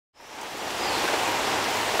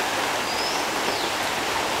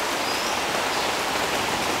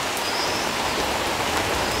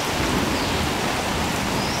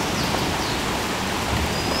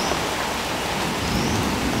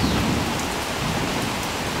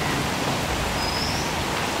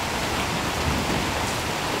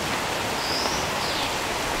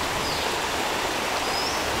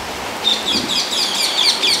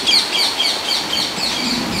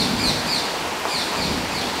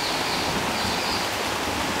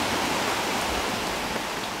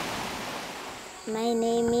My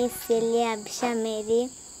name is Celia Abhisha Mary.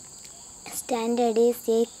 Standard is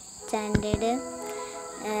 8th standard.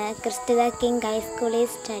 Christida King High School is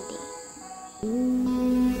study.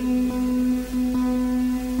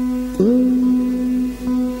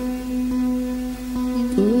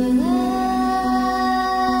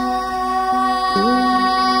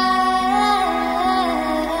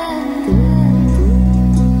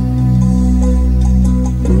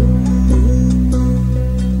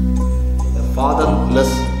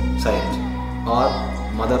 Fatherless child or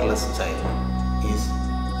motherless child is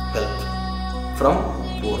helped from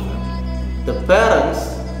poor family. The parents,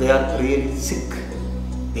 they are really sick.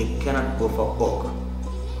 They cannot go for work.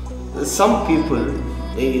 Some people,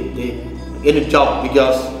 they get a job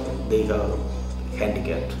because they are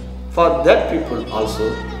handicapped. For that people also,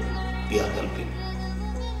 we are helping.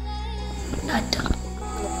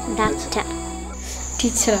 Doctor.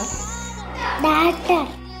 Teacher. Doctor.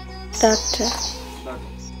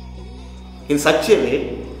 In such a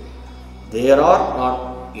way, they are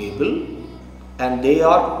not able and they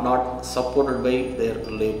are not supported by their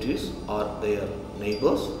relatives or their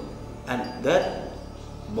neighbors, and that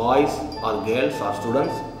boys or girls or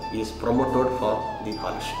students is promoted for the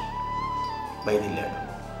scholarship by the ladder.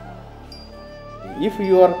 If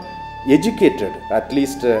you are educated, at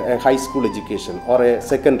least a high school education or a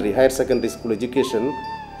higher secondary school education,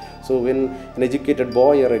 so when an educated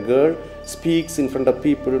boy or a girl speaks in front of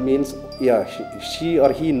people, means she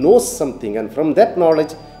or he knows something, and from that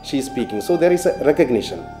knowledge she is speaking. So there is a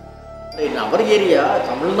recognition. In our area,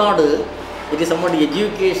 Tamil Nadu, it is somewhat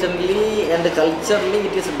educationally and culturally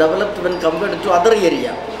it is developed when compared to other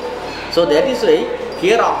area. So that is why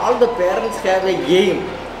here all the parents have a aim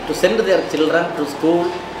to send their children to school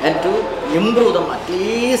and to improve them at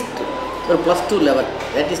least for +2 level.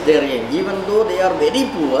 That is their aim. Even though they are very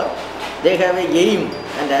poor, they have a aim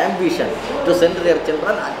and ambition to send their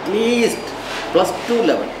children at least +2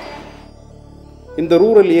 level. In the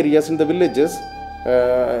rural areas, in the villages,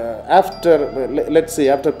 let's say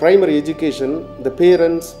after primary education, the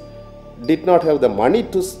parents did not have the money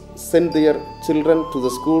to send their children to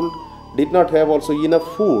the school, did not have also enough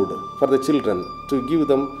food for the children to give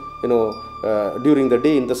them, during the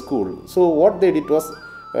day in the school. So what they did was,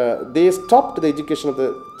 they stopped the education of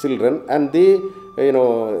the children, and they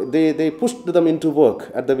pushed them into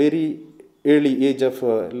work at the very early age of,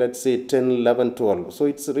 let's say 10, 11, 12. So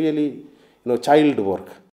it's really, child work.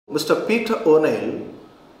 Mr. Peter O'Neill,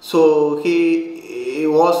 so he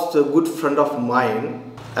was a good friend of mine,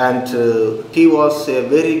 and he was a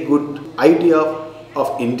very good idea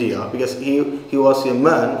of India, because he was a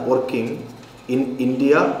man working in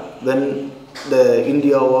India when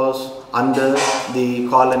India was under the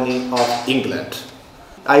colony of England.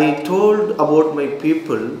 I told about my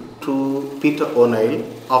people to Peter O'Neill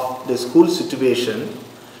of the school situation,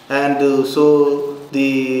 and so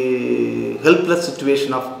the helpless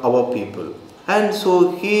situation of our people. And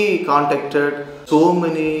so he contacted so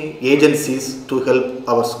many agencies to help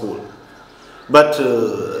our school, but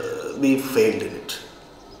we failed in it.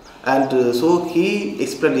 And so he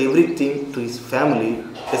explained everything to his family,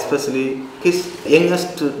 especially his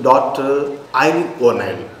youngest daughter, Irene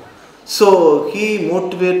O'Neill. So he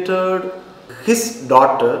motivated his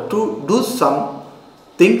daughter to do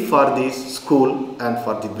something for the school and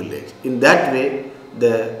for the village. In that way,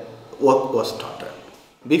 the work was started.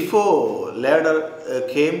 Before ladder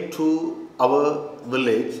came to our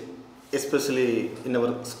village, especially in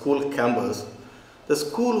our school campus, the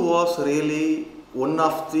school was really one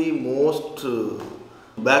of the most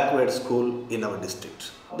backward school in our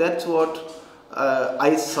district. That's what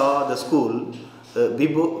I saw the school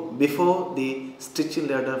before the Stichting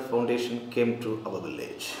Ladder Foundation came to our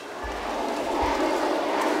village.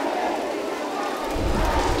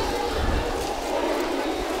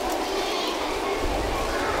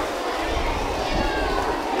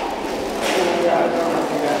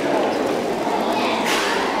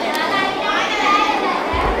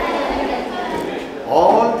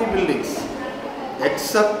 All the buildings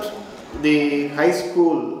except the high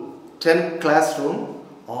school 10 classroom,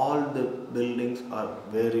 all the buildings are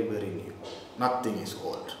very, very new. Nothing is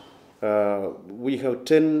old. We have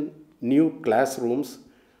 10 new classrooms.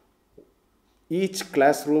 Each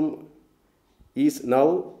classroom is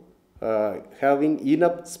now having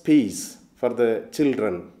enough space for the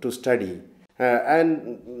children to study.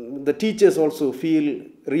 And the teachers also feel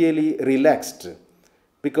really relaxed,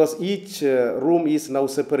 because each room is now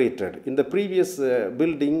separated. In the previous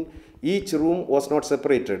building, each room was not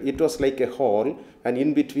separated. It was like a hall, and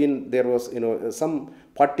in between there was some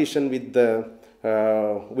partition with the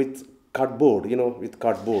with cardboard, with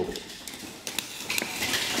cardboard.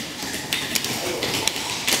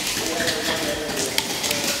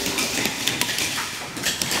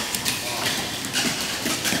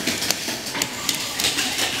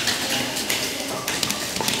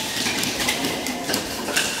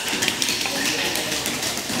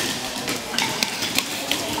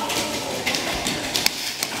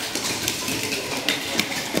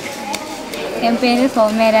 என் பேர்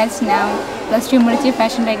சௌமியராஜ். நான் +2 முடித்து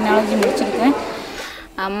fashion technology முடிச்சிருக்கேன்.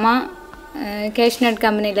 அம்மா cashew nut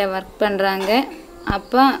கம்பெனியில் work பண்ணுறாங்க.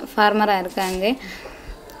 அப்பா ஃபார்மராக இருக்காங்க.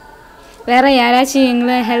 வேறு யாராச்சும்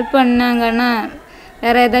எங்களை ஹெல்ப் பண்ணாங்கன்னா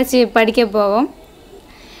வேறு ஏதாச்சும் படிக்க போவோம்.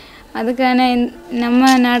 அதுக்கான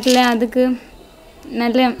நம்ம நாட்டில் அதுக்கு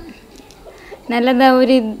நல்லதாக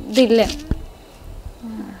ஒரு இது இல்லை.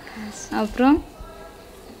 அப்புறம்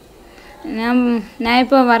நான்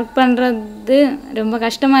இப்போ ஒர்க் பண்ணுறது ரொம்ப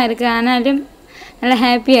கஷ்டமாக இருக்குது. ஆனாலும் நல்லா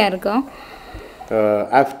ஹாப்பியாக இருக்கும்.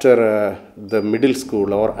 After the middle school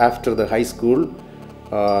or after the high school,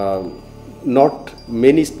 not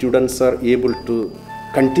many students are able to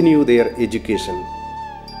continue their education.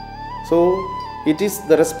 So it is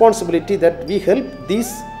the responsibility that we help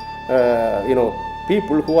these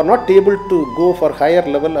people who are not able to go for higher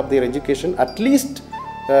level of their education, at least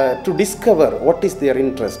to discover what is their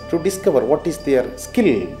interest, to discover what is their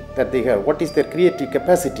skill that they have, what is their creative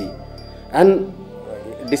capacity, and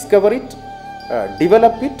discover it,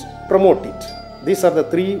 develop it, promote it. These are the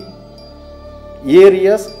 3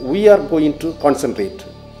 areas we are going to concentrate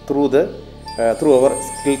through our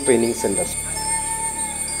skill training centers.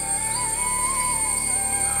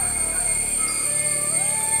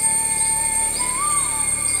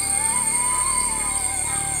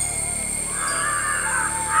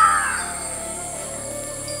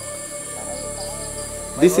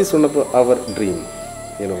 This is one of our dream,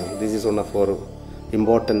 this is one of our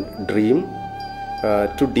important dream,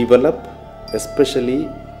 to develop especially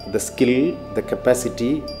the skill, the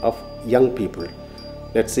capacity of young people,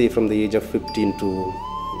 let's say from the age of 15 to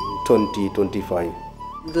 20, 25.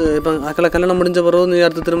 இது இப்போ கல்யாணம் முடிஞ்ச பிறகு நீ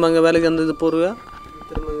அடுத்து திரும்ப அங்கே வேலைக்கு அந்த இது போடுவியா?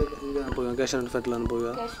 திரும்ப இங்கே போவேன் கேஷ்நட் ஃபேக்ட்ரியில்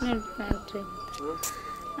போவியா? Cashew nut factory.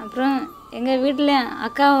 அப்புறம் எங்கள் வீட்டில்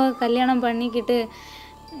அக்காவை கல்யாணம் பண்ணிக்கிட்டு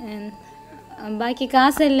பாக்கி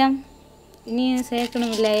காசெல்லாம் இனியும்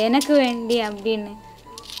சேர்க்கணும் இல்லை எனக்கு வேண்டி அப்படின்னு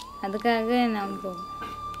அதுக்காக நான் போவேன்.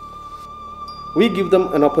 We give them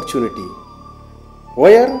an opportunity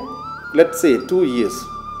where, let's say 2 years,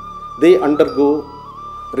 they undergo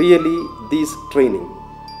really this training.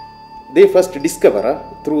 They first discover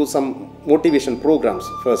through some motivation programs.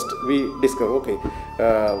 First we discover, okay,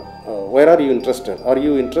 where are you interested? Are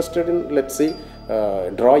you interested in, let's say,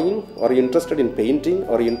 drawing? Are you interested in painting?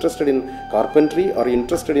 Are you interested in carpentry? Are you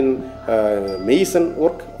interested in mason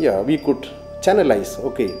work? Yeah, we could channelize,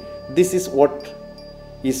 okay, this is what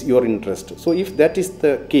is your interest. So if that is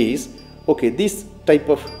the case, okay, this type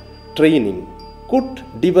of training could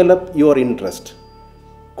develop your interest,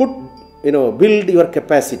 could build your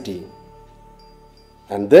capacity.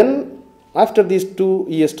 And then after these 2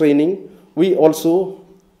 years training, we also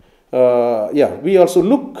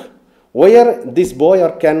look where this boy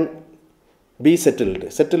or can be settled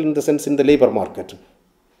in the sense in the labor market.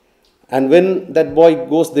 And when that boy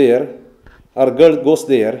goes there or girl goes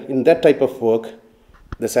there in that type of work,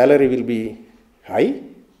 the salary will be high,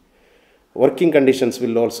 working conditions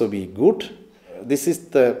will also be good. This is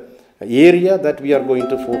the area that we are going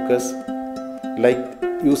to focus, like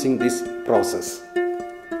using this process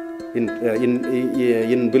in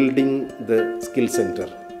building the skill center.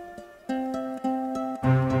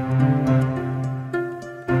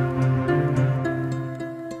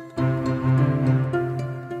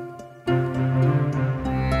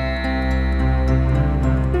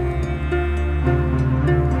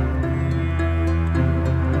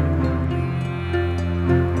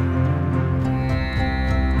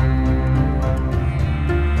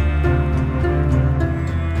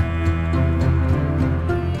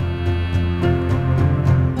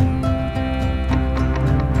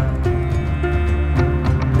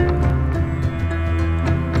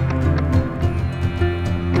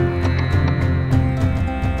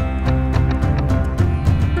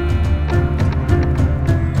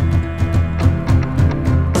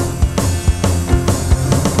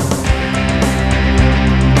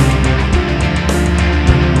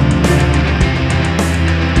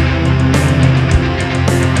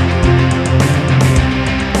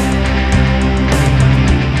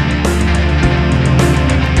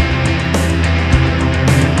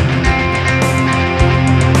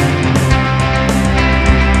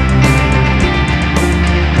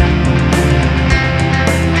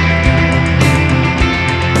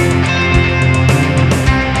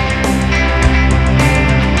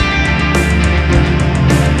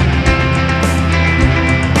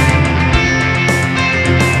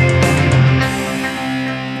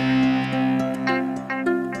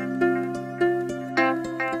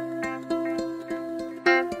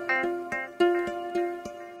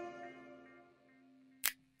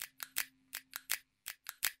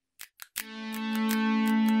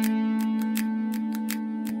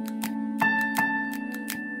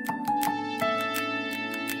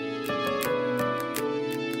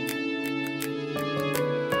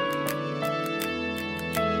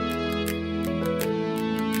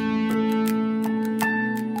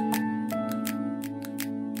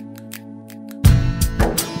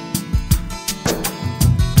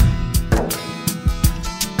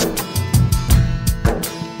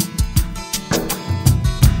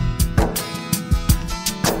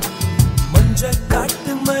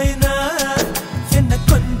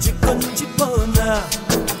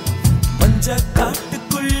 காட்டு